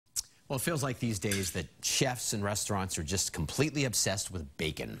Well, it feels like these days that chefs and restaurants are just completely obsessed with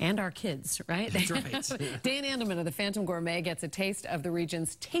bacon. And our kids, right? That's right. Dan Andelman of the Phantom Gourmet gets a taste of the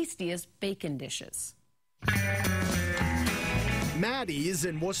region's tastiest bacon dishes. Maddie's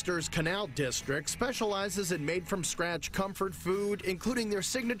in Worcester's Canal District specializes in made-from-scratch comfort food, including their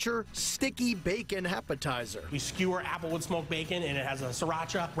signature sticky bacon appetizer. We skewer applewood smoked bacon, and it has a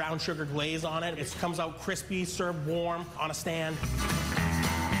sriracha brown sugar glaze on it. It comes out crispy, served warm on a stand.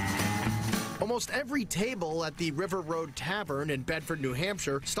 Almost every table at the River Road Tavern in Bedford, New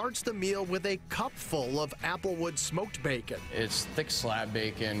Hampshire starts the meal with a cup full of applewood smoked bacon. It's thick slab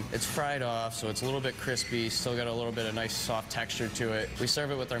bacon. It's fried off, so it's a little bit crispy, still got a little bit of nice soft texture to it. We serve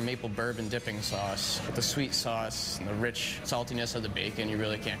it with our maple bourbon dipping sauce. With the sweet sauce and the rich saltiness of the bacon, you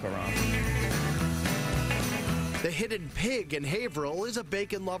really can't go wrong. The Hidden Pig in Haverhill is a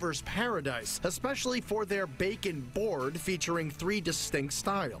bacon lover's paradise, especially for their bacon board featuring 3 distinct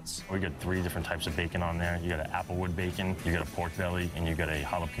styles. We got 3 different types of bacon on there. You got an applewood bacon, you got a pork belly, and you got a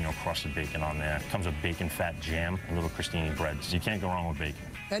jalapeno crusted bacon on there. It comes with bacon fat jam and little crostini bread, so you can't go wrong with bacon.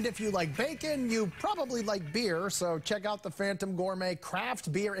 And if you like bacon, you probably like beer, so check out the Phantom Gourmet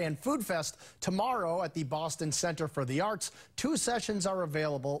Craft Beer and Food Fest tomorrow at the Boston Center for the Arts. 2 sessions are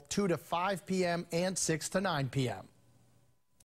available, 2 to 5 p.m. and 6 to 9 p.m.